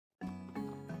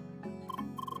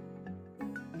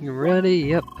You ready?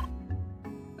 Yep.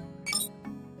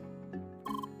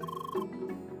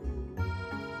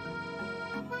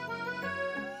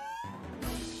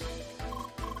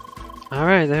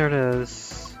 Alright, there it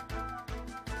is.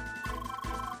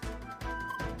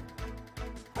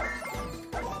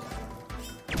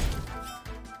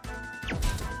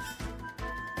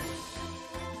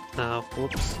 Oh,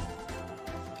 whoops.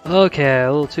 Okay,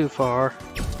 a little too far.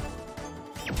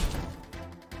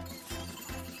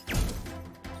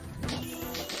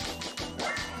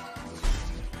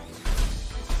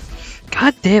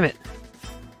 God damn it!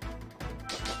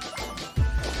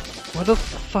 What the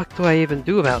fuck do I even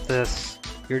do about this?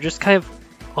 You're just kind of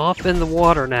off in the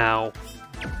water now.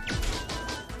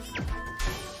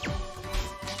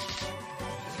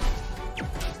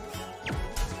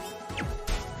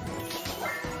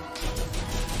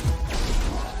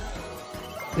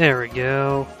 There we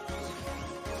go.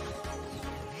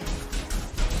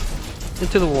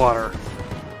 Into the water.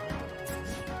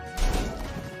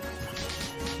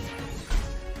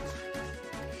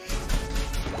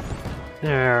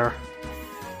 There.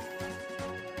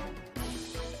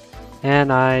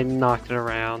 And I knocked it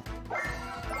around.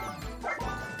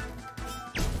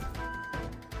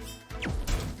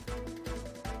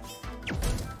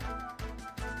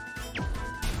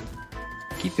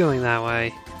 Keep going that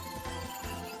way.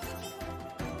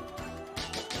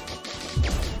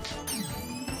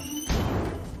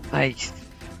 Nice.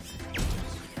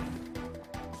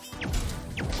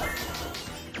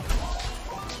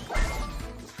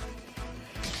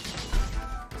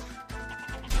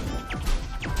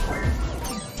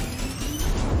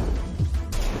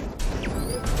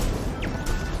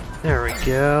 There we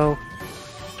go.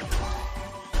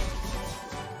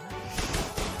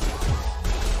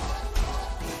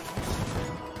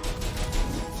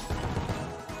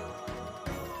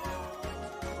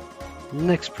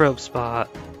 Next probe spot.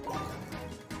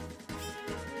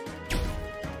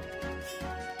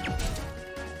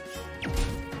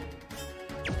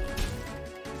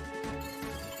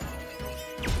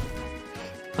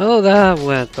 Oh, that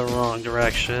went the wrong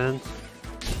direction.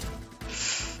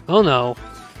 Oh no.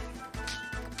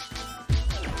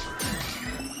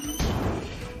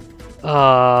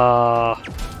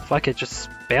 If I could just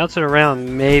bounce it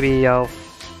around, maybe I'll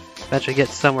eventually get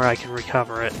somewhere I can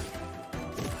recover it.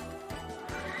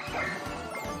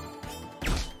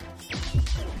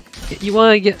 You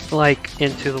want to get, like,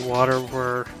 into the water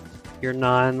where you're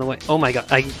not in the way. Oh my god,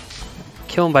 I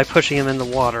kill him by pushing him in the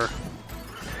water.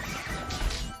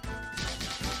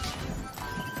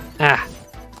 Ah.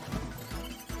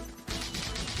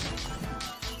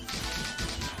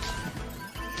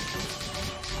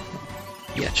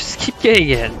 Yeah, just keep getting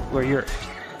in where you're,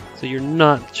 so you're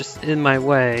not just in my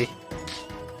way.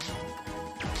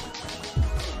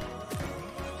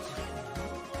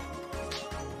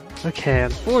 Okay,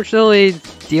 unfortunately,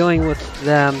 dealing with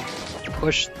them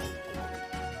pushed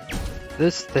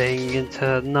this thing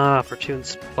into a not opportune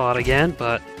spot again,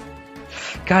 but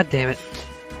god damn it.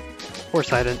 Of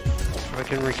course I didn't. I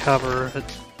can recover it.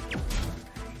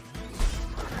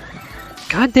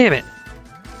 God damn it!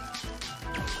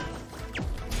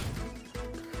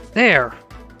 There!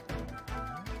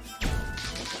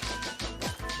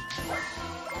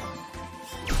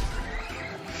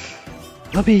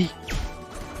 Let me...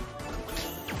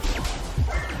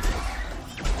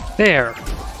 There!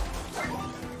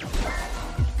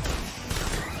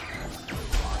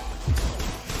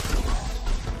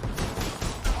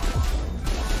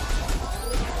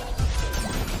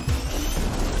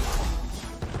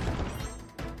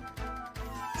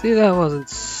 See, that wasn't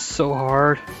so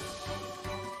hard.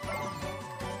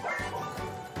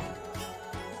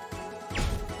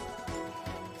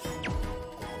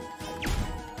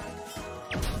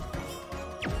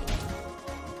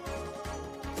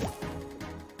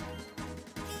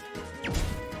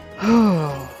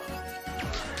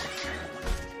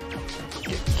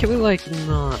 Can we, like,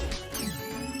 not?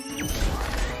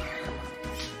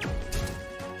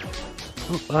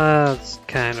 Oh, that's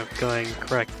kind of going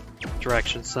correct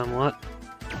direction somewhat.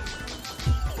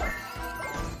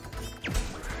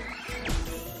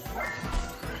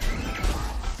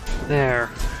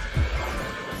 There.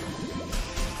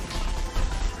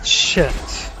 Shit.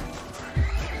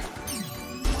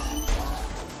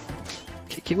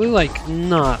 Can we, like,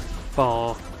 not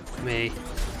follow me?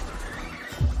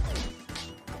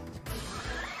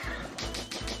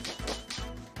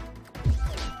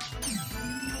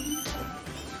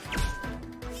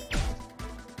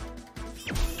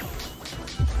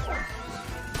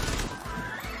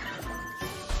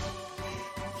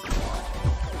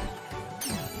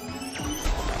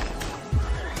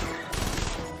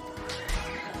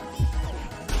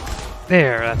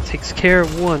 There, that takes care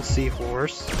of one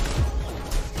seahorse.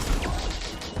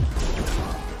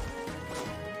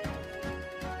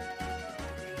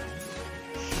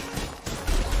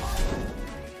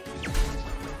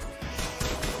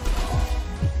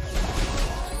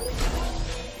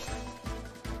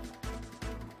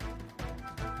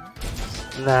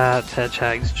 That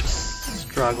hedgehog's just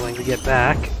struggling to get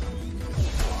back.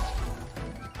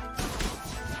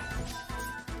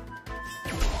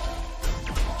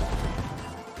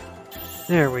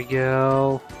 There we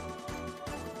go.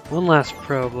 One last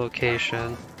probe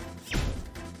location.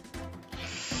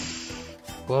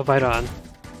 What have I done?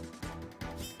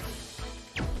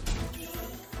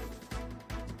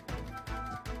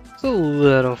 It's a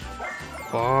little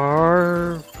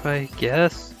far, I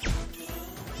guess.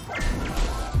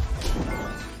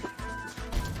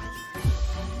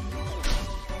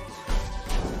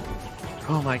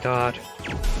 Oh my god.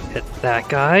 Hit that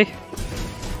guy.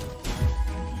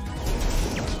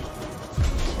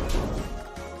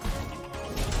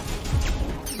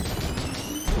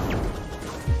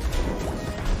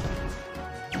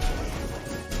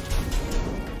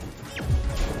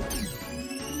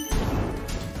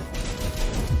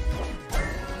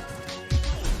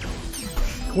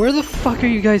 Where the fuck are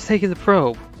you guys taking the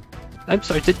probe? I'm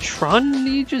sorry, did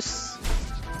Tron just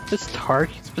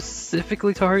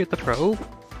specifically target the probe?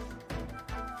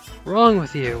 Wrong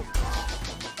with you?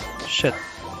 Shit.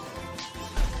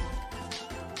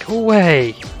 Go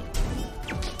away!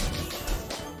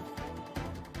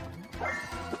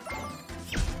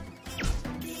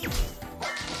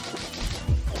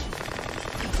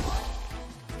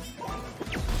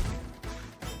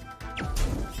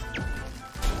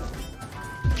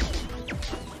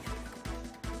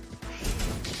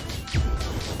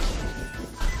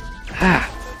 Ah!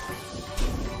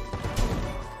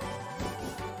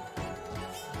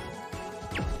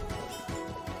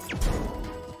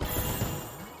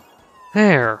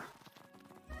 There.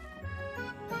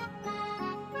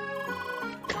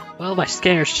 Well, my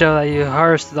scanners show that you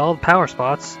harvested all the power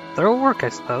spots. Thorough work, I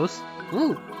suppose.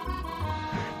 Ooh.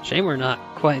 Shame we're not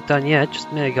quite done yet. Just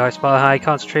a minute ago I spotted a high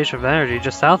concentration of energy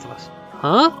just south of us.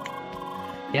 Huh?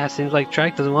 Yeah, seems like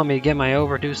Trek doesn't want me to get my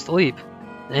overdue sleep.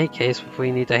 In any case, if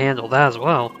we need to handle that as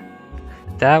well.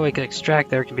 That we could extract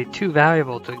there can be too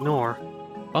valuable to ignore.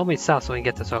 I'll meet south so we can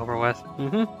get this over with.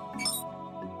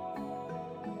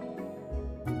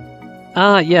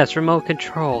 Ah, yes, remote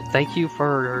control. Thank you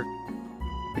for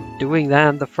doing that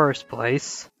in the first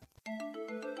place.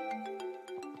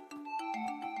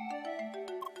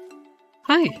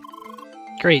 Hi!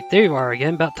 Great, there you are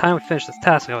again. About time we finish this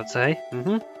task, I would say.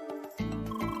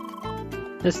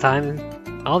 This time,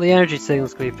 all the energy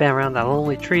signals can be found around that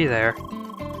lonely tree there.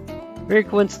 Weird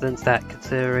coincidence that,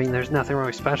 considering there's nothing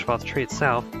really special about the tree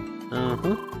itself.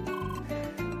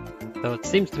 Though it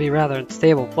seems to be rather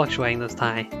unstable, fluctuating this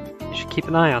time. You should keep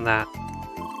an eye on that.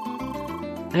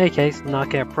 In any case,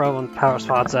 knocking a probe on the power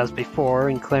spots as before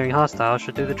and clearing hostiles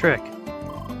should do the trick.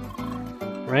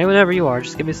 Ready whenever you are,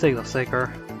 just give me a signal,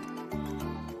 Seeker.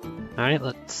 Alright,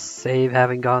 let's save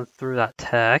having gone through that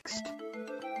text.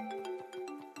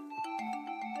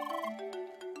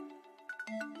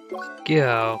 Let's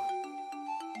go.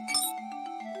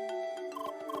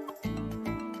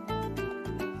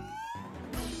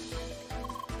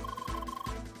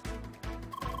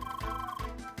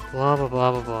 Blah blah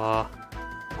blah blah blah.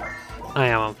 I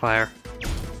am on fire.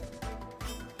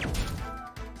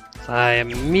 So I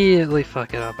immediately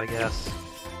fuck it up, I guess.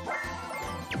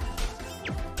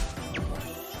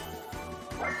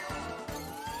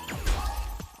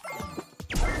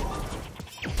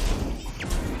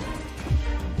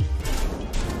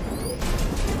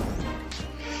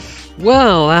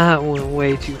 Well, that went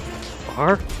way too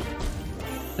far.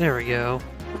 There we go.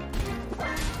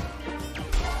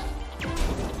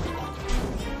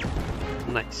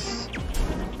 Nice.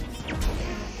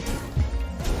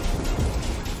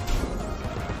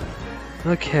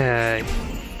 Okay.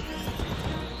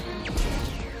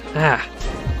 Ah.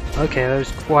 Okay,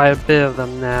 there's quite a bit of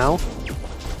them now.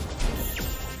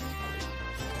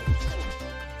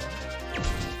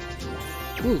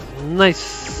 Ooh,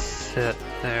 nice hit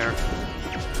there.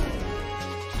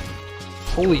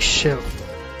 Holy shit.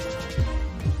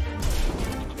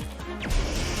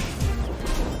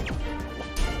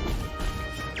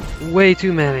 Way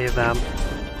too many of them.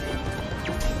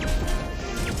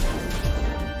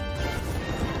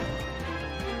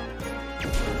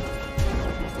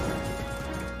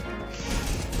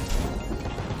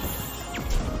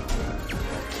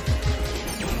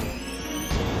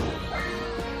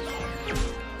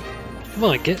 Come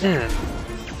on, get in.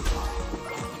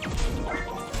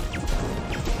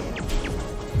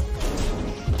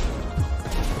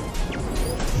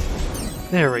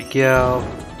 There we go.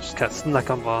 Just got snuck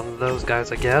up on those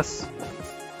guys, I guess.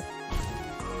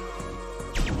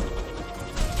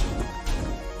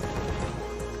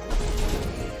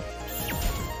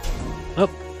 Oh.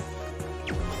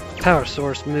 Power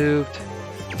source moved.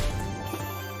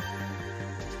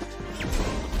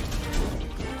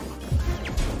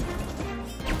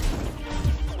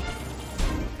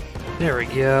 There we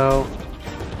go.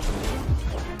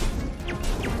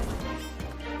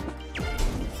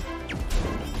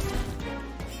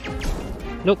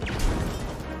 Nope.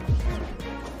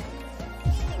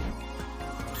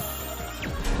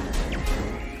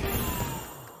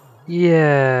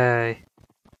 Yay.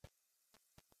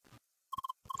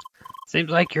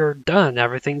 Seems like you're done.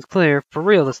 Everything's clear. For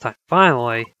real this time.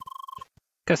 Finally.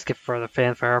 Gotta skip further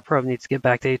fanfare. Our probe needs to get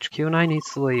back to HQ and I need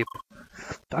sleep.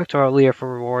 Talk to our leader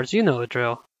for rewards. You know the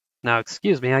drill. Now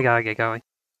excuse me, I gotta get going.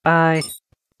 Bye.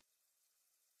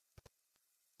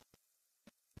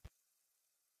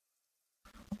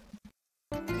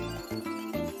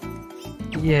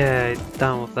 Yay,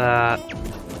 done with that.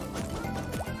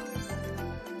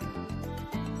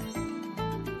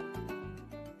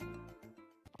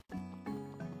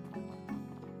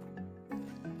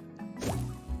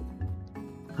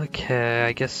 Okay,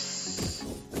 I guess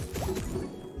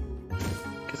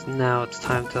now it's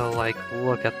time to like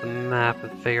look at the map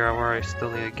and figure out where I still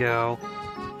need to go.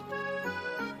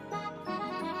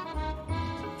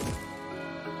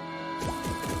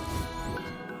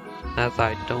 As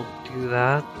I don't do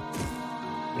that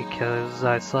because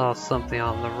I saw something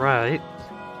on the right.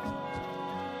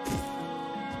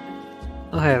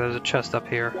 Oh hey, there's a chest up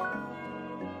here.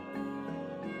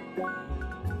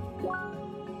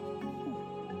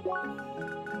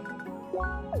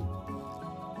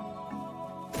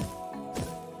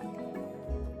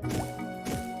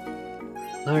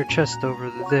 Another chest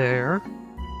over there.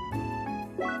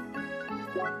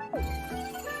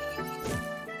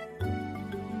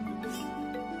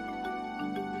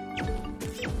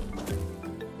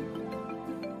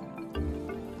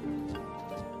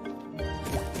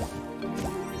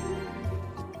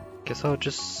 Guess I'll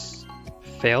just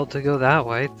fail to go that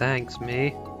way. Thanks,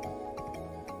 me.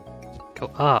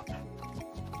 Go up.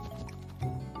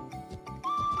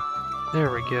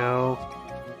 There we go.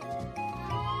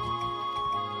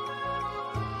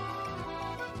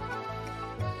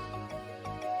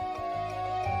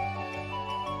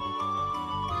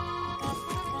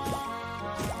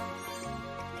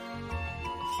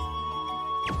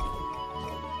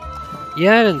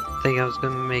 Yeah, I didn't think I was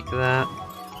gonna make that.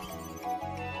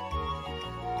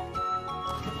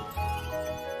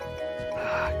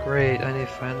 Great, I need to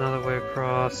find another way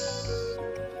across.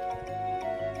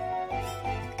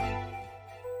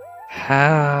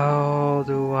 How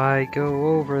do I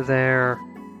go over there?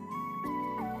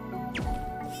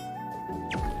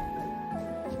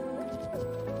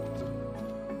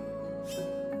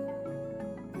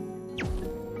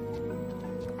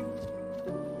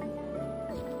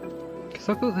 Guess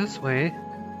I'll go this way.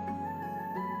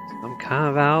 I'm kind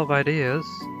of out of ideas.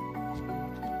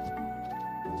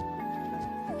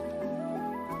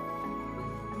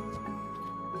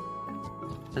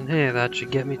 And hey, that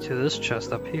should get me to this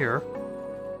chest up here.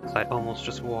 'Cause I almost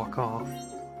just walk off.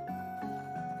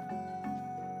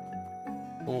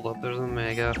 Hold up, there's a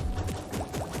mega.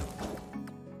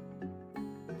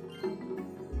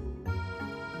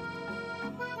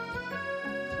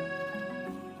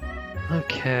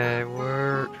 Okay,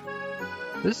 where...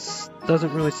 This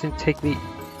doesn't really seem to take me...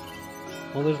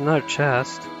 Well, there's another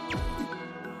chest.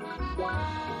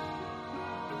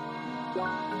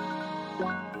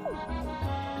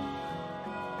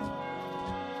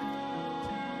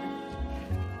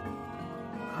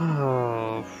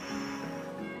 Oh.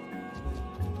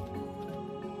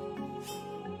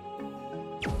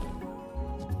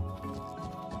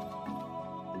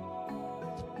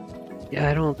 Yeah,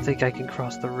 I don't think I can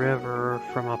cross the river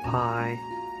from up high.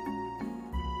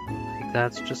 Like,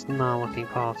 that's just not looking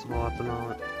possible at the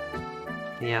moment.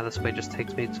 Yeah, this way just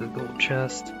takes me to the gold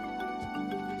chest.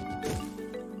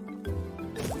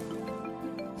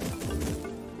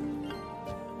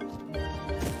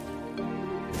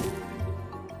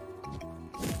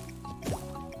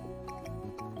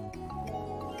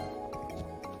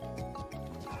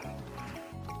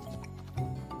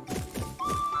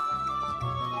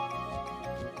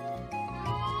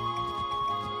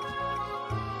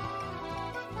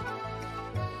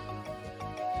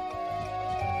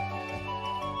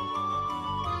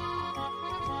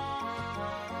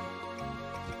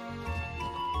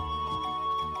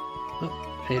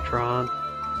 Patron.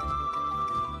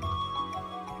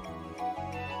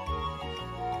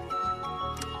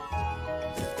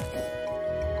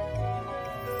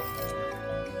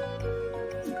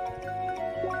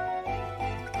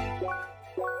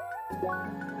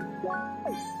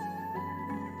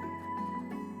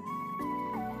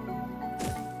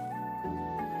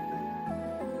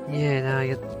 Yeah, now I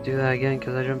get to do that again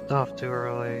because I jumped off too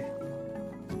early.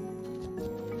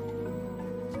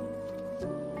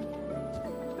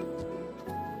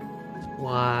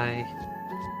 Why?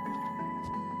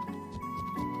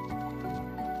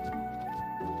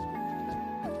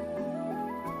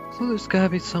 So there's gotta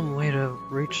be some way to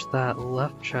reach that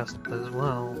left chest as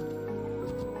well.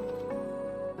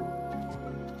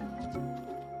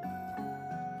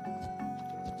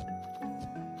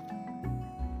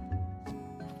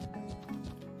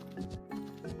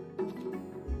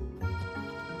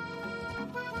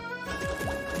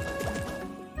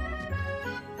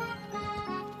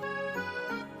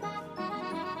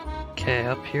 Okay,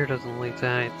 up here doesn't lead to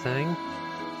anything.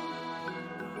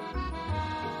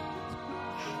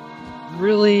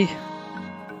 Really?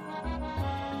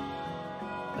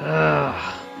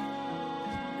 Ugh.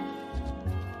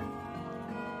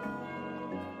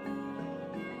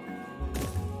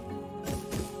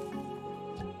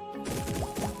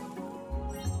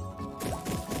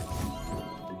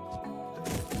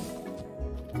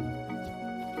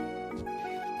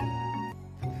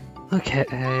 Okay,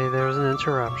 there's an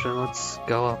interruption. Let's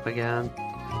go up again.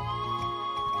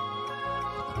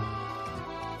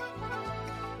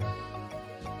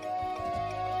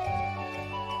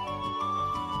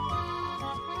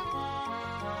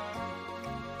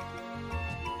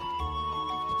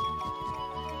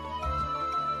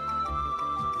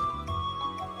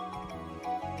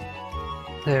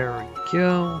 There we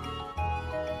go.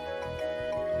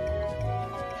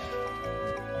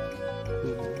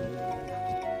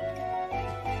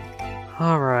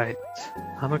 Alright,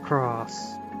 I'm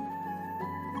across.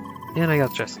 And I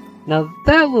got chest. Now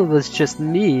that one was just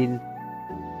mean.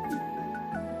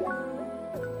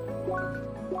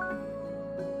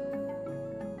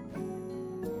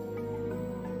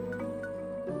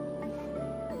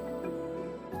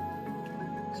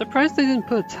 Surprised they didn't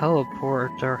put a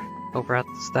teleporter over at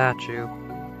the statue.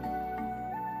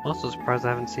 Also surprised I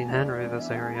haven't seen Henry in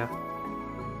this area.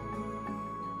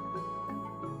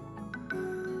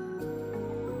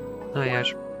 Oh yeah,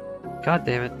 God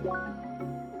damn it.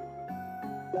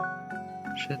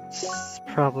 Should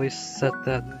probably set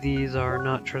that these are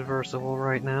not traversable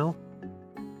right now.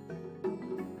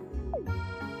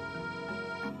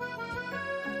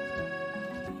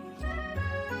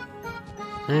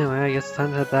 Anyway, I guess it's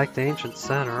time to head back to Ancient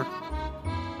Center.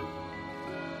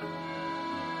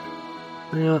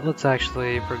 You know what, let's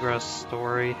actually progress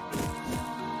story.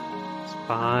 It's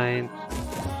fine.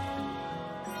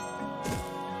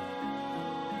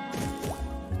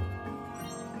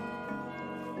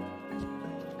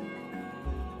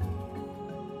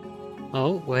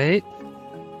 Oh, wait.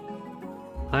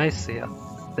 I see a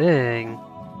thing.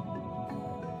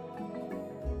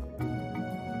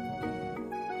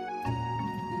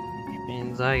 Which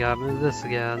means I gotta move this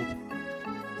again.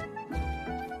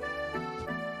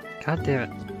 God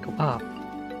damn it, go up.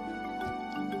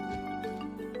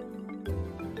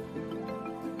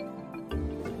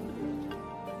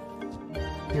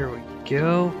 Here we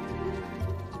go.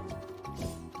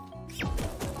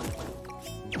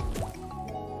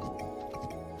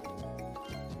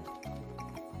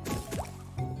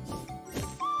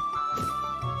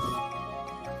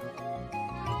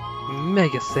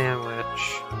 Mega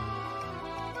sandwich.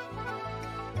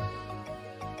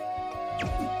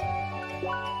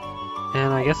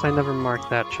 And I guess I never marked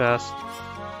that chest.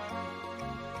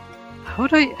 How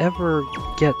would I ever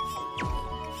get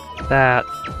that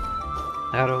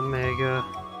at Omega?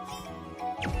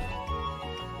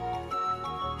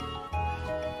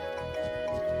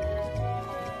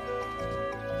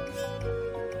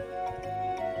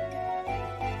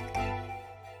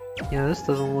 Yeah, this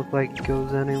doesn't look like it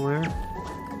goes anywhere.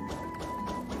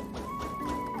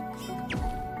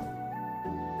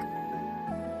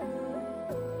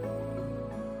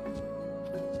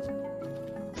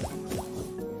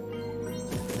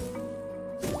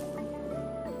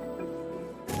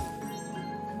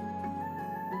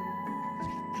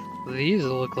 These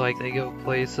look like they go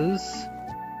places.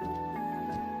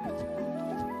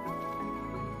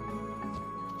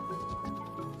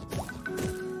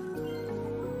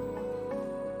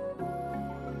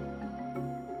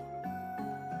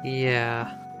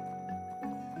 Yeah.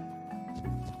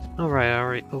 Alright, I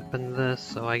already opened this,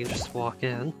 so I can just walk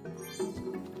in.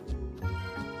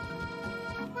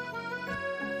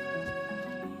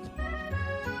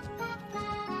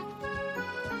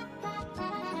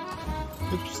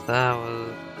 Oops, that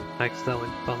was accidentally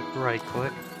bumped right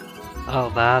click.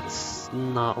 Oh, that's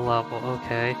not level,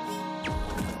 okay.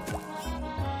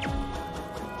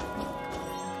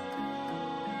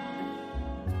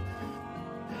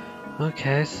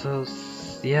 Okay, so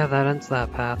yeah, that ends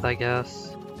that path, I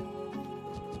guess.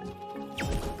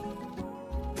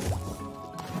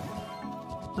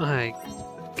 I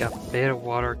got beta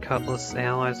water cutlass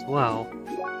analyzed well.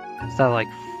 Is that like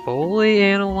fully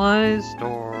analyzed,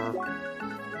 or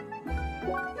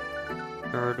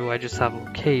do I just have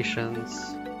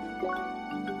locations?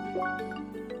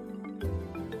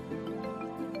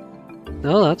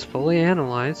 No, that's fully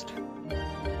analyzed.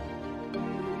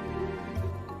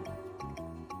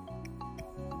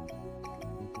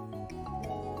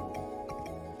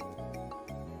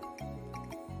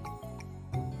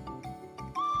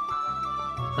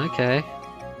 Okay.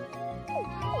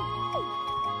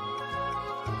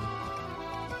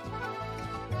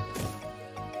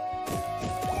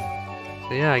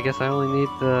 So yeah, I guess I only need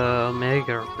the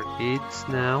Omega reads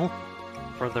now.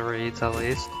 For the reads, at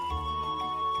least.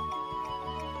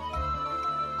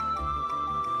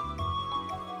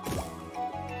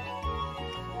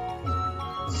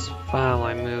 Let's file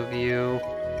I move you.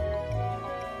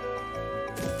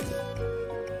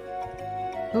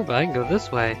 Oh, but I can go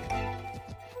this way.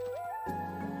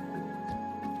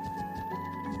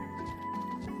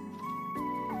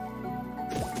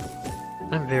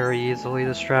 I'm very easily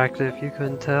distracted, if you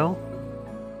couldn't tell.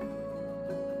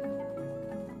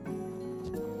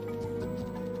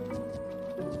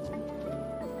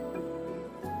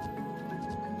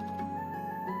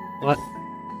 What?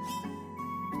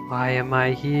 Why am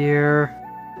I here?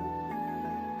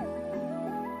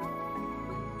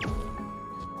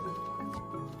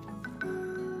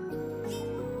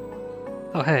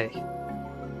 Oh, hey.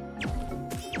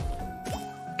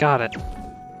 Got it.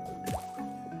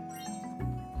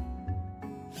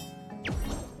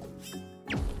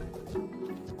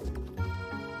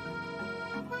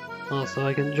 Oh, so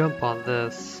I can jump on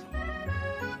this.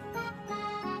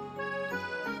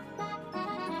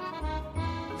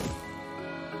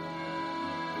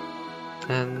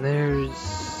 And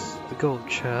there's the gold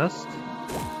chest.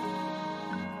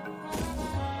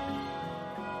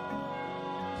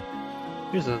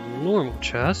 Here's a normal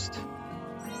chest.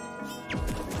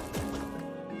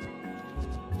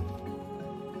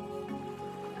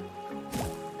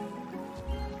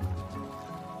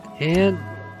 And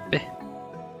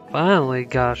finally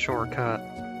got a shortcut.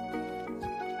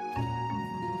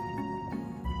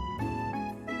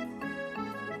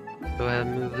 Go ahead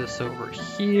and move this over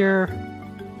here.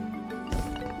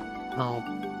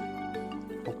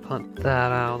 We'll punt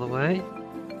that out of the way.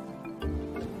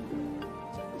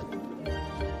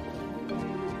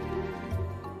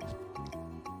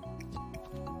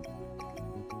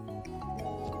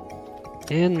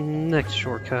 And next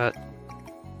shortcut.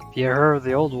 Have you heard of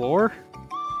the old war?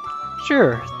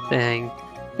 Sure thing.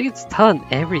 I think it's taught in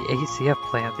every ACF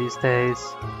plant these days.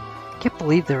 Can't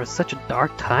believe there was such a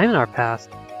dark time in our past.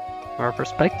 From our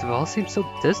perspective, it all seems so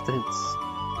distant.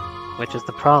 Which is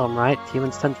the problem, right?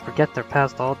 Humans tend to forget their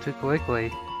past all too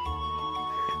quickly.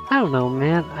 I don't know,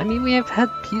 man. I mean, we have had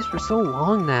peace for so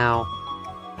long now.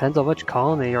 Depends on which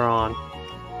colony you're on.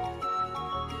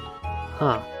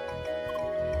 Huh.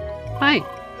 Hi!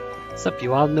 What's up,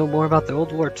 you all know more about the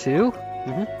Old War too?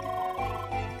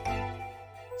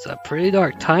 It's a pretty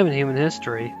dark time in human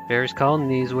history. Various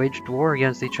colonies waged war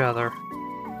against each other.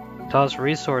 Toss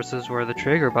resources were the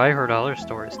trigger, but I heard other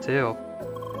stories too.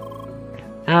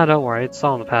 Ah, don't worry, it's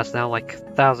all in the past now, like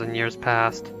 1,000 years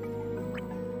past.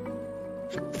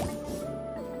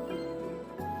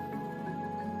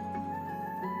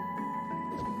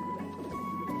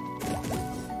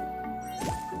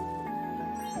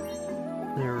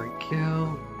 There we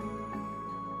go.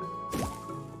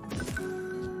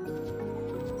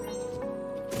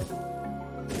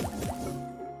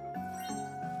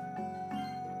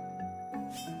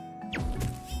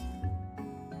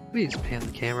 Please pan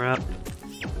the camera up.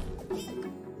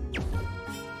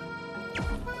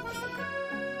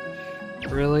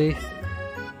 Really?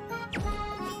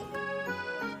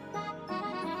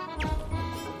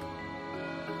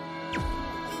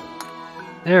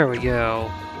 There we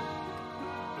go.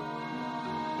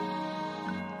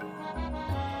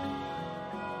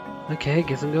 Okay,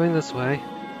 guess I'm going this way.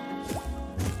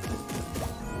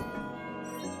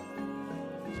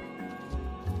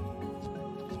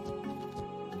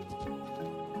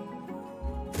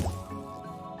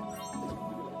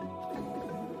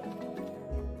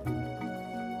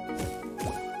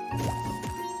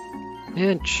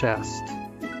 And chest.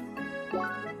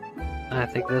 I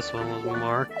think this one was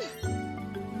marked.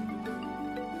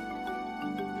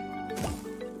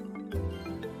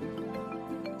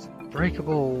 It's a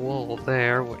breakable wall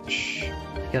there, which you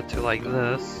get to like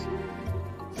this.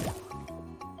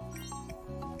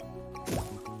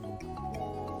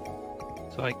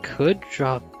 So I could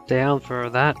drop down for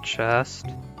that chest.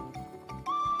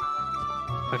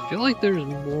 I feel like there's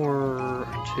more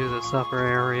to this upper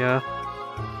area.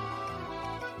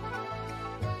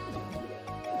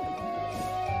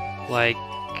 Like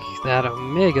that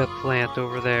Omega plant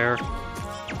over there.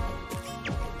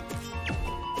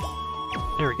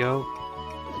 There we go.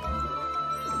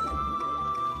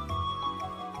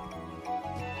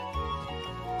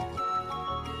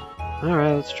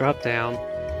 Alright, let's drop down.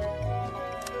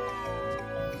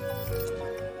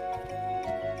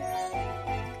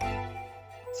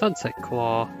 Sunset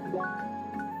Claw.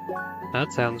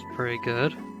 That sounds pretty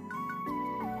good.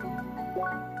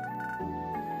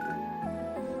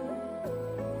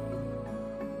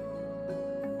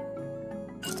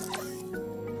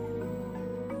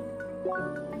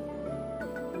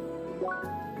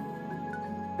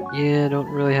 Yeah,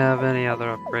 don't really have any other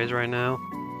upgrades right now.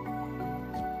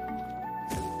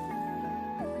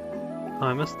 Oh,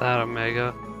 I missed that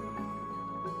Omega.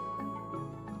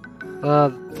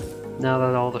 Now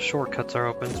that all the shortcuts are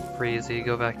open, it's pretty easy to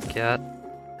go back and get.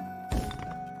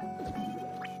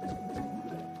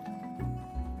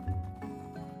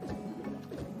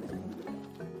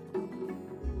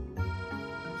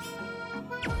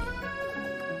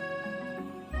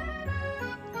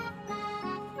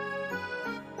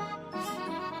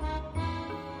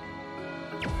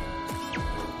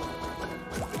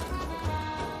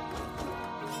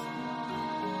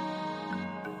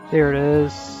 Here it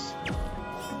is.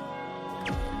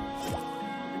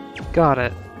 Got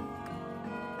it.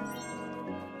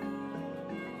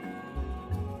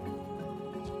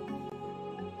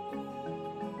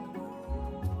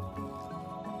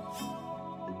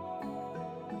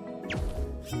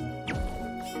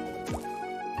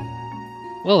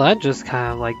 Well, that just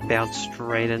kind of like bounced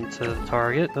straight into the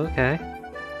target. Okay.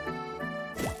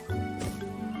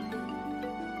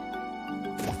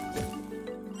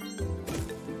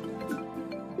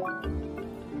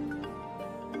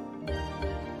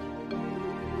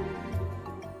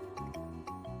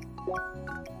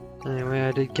 Anyway,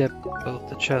 I did get both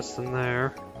the chests in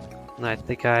there, and I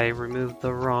think I removed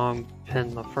the wrong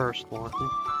pin the first one.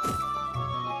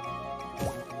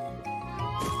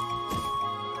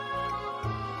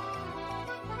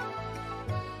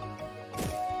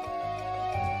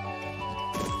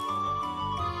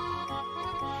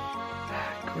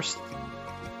 Of course,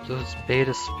 those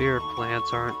beta spirit plants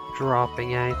aren't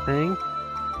dropping anything.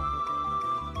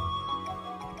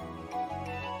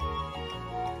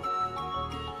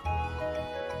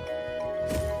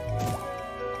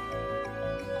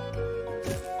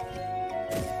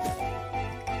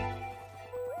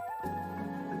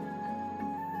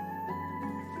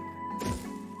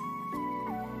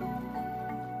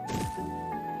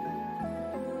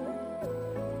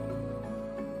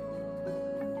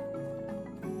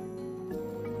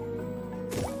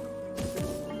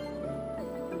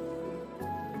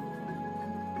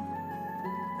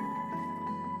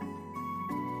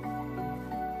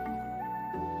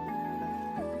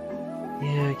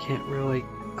 Yeah, I can't really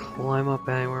climb up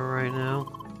anywhere right now.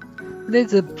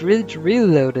 There's a bridge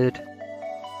reloaded.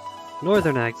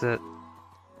 Northern exit.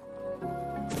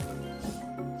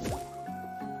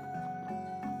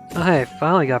 Oh hey,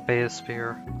 finally got Beta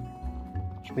Spear.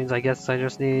 Which means I guess I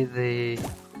just need the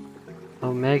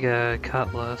Omega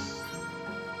Cutlass.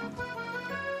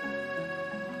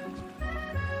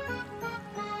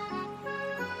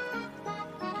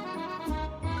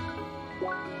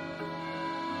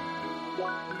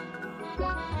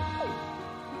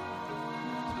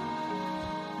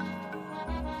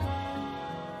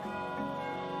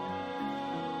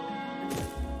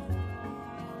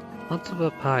 Lots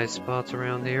of pie spots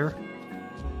around here.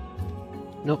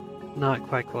 Nope, not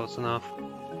quite close enough.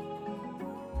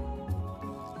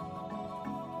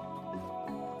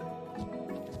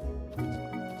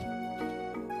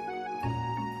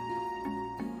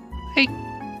 I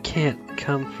can't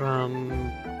come from...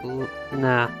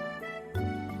 Nah.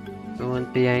 There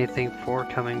wouldn't be anything for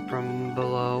coming from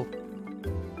below.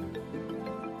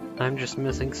 I'm just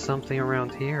missing something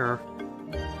around here.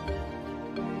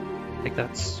 I think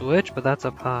that's switch, but that's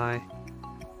up high.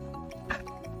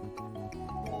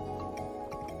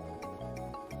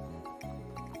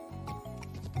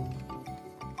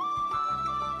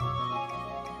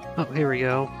 Oh, here we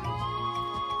go.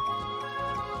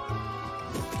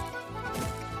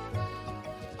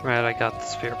 Right, I got the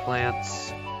sphere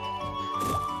plants.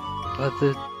 But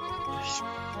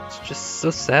it's just so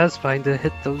satisfying to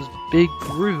hit those big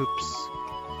groups.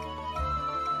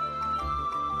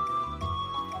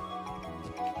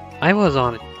 I was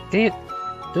on it.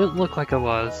 Didn't look like I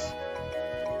was.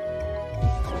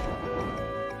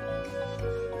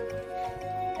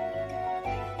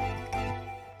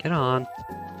 Get on.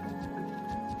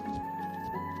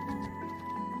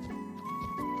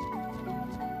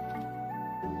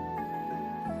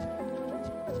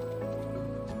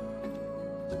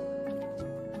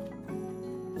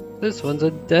 This one's a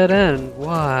dead end.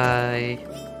 Why?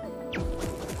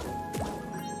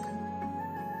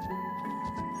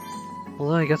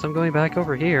 Well, I guess I'm going back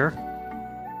over here.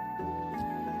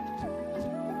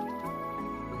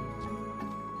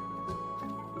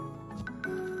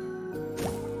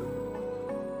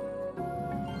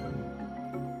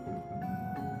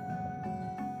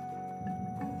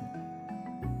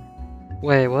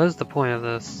 Wait, what is the point of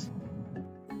this?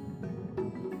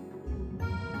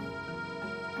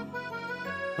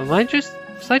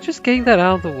 Was I just getting that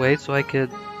out of the way so I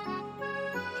could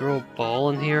throw a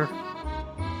ball in here?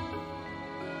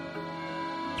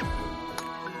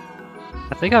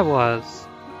 I think I was.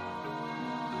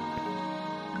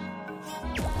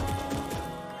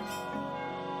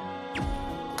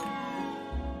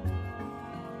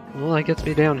 Well, that gets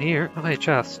me down here. Oh, hey,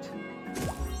 chest.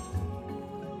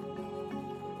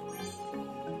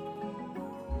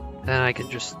 Then I can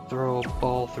just throw a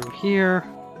ball through here.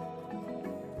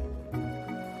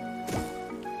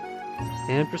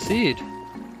 And proceed.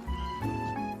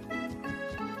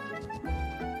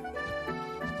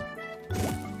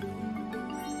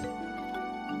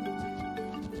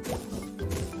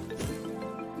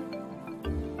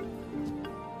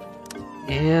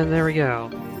 And there we go.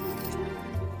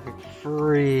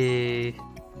 Free.